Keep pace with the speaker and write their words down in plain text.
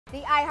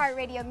The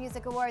iHeartRadio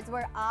Music Awards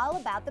were all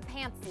about the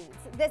pantsuits.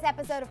 This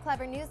episode of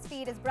Clevver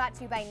Newsfeed is brought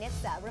to you by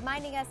NHTSA,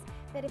 reminding us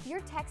that if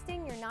you're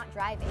texting, you're not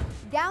driving.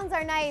 Gowns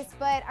are nice,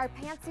 but are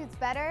pantsuits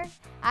better?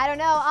 I don't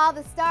know, all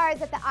the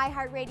stars at the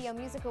iHeartRadio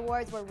Music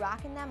Awards were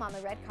rocking them on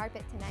the red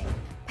carpet tonight.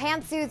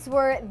 Pantsuits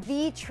were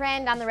the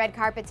trend on the red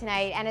carpet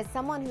tonight, and as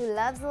someone who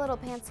loves a little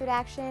pantsuit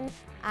action,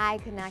 I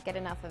could not get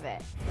enough of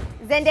it.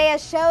 Zendaya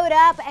showed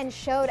up and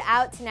showed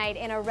out tonight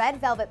in a red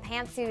velvet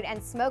pantsuit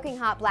and smoking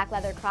hot black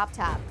leather crop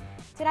top.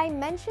 Did I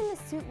mention the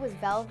suit was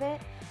velvet?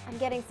 I'm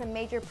getting some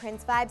major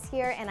Prince vibes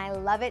here, and I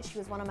love it. She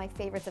was one of my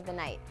favorites of the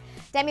night.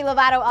 Demi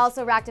Lovato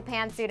also rocked a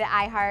pantsuit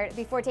at iHeart.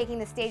 Before taking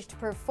the stage to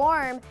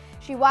perform,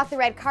 she walked the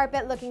red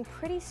carpet looking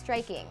pretty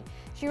striking.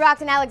 She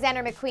rocked an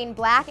Alexander McQueen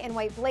black and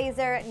white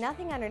blazer,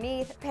 nothing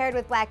underneath, paired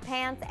with black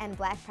pants and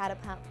black Prada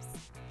pumps.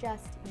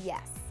 Just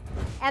yes.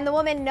 And the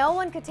woman no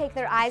one could take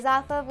their eyes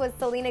off of was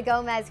Selena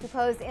Gomez, who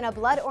posed in a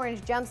blood orange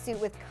jumpsuit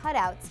with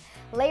cutouts,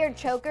 layered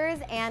chokers,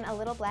 and a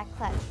little black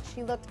clutch.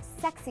 She looked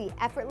sexy,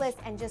 effortless,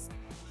 and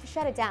she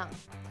shut it down.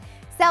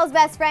 Sel's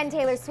best friend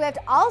Taylor Swift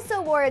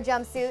also wore a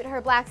jumpsuit.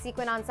 Her black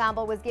sequin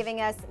ensemble was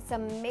giving us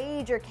some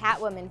major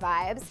Catwoman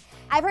vibes.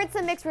 I've heard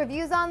some mixed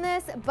reviews on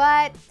this,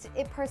 but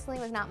it personally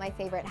was not my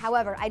favorite.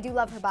 However, I do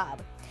love her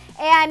bob.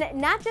 And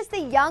not just the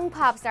young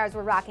pop stars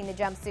were rocking the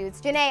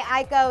jumpsuits. Jhené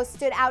Aiko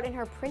stood out in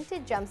her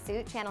printed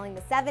jumpsuit, channeling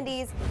the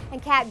 70s,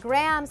 and Kat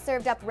Graham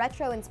served up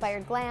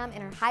retro-inspired glam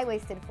in her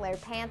high-waisted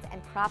flared pants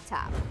and crop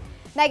top.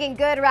 Megan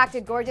Good rocked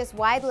a gorgeous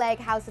wide-leg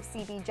House of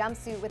CB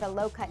jumpsuit with a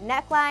low-cut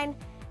neckline.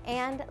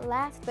 And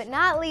last but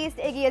not least,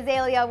 Iggy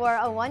Azalea wore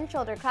a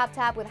one-shoulder crop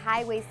top with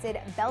high-waisted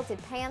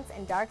belted pants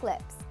and dark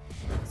lips.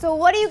 So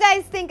what do you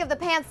guys think of the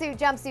pantsuit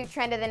jumpsuit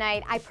trend of the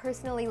night? I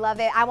personally love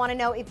it. I want to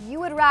know if you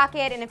would rock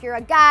it, and if you're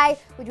a guy,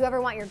 would you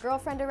ever want your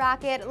girlfriend to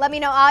rock it? Let me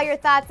know all your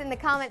thoughts in the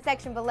comment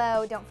section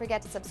below. Don't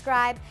forget to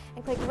subscribe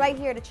and click right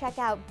here to check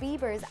out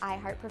Bieber's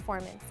iHeart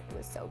performance. It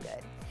was so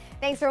good.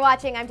 Thanks for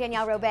watching. I'm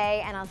Danielle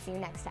Robay, and I'll see you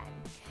next time.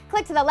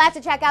 Click to the left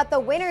to check out the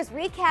winners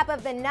recap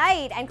of the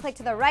night, and click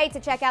to the right to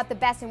check out the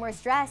best and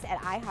worst dress at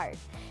iHeart.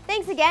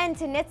 Thanks again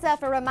to NHTSA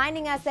for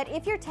reminding us that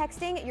if you're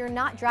texting, you're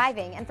not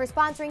driving, and for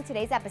sponsoring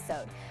today's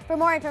episode. For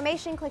more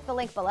information, click the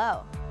link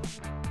below.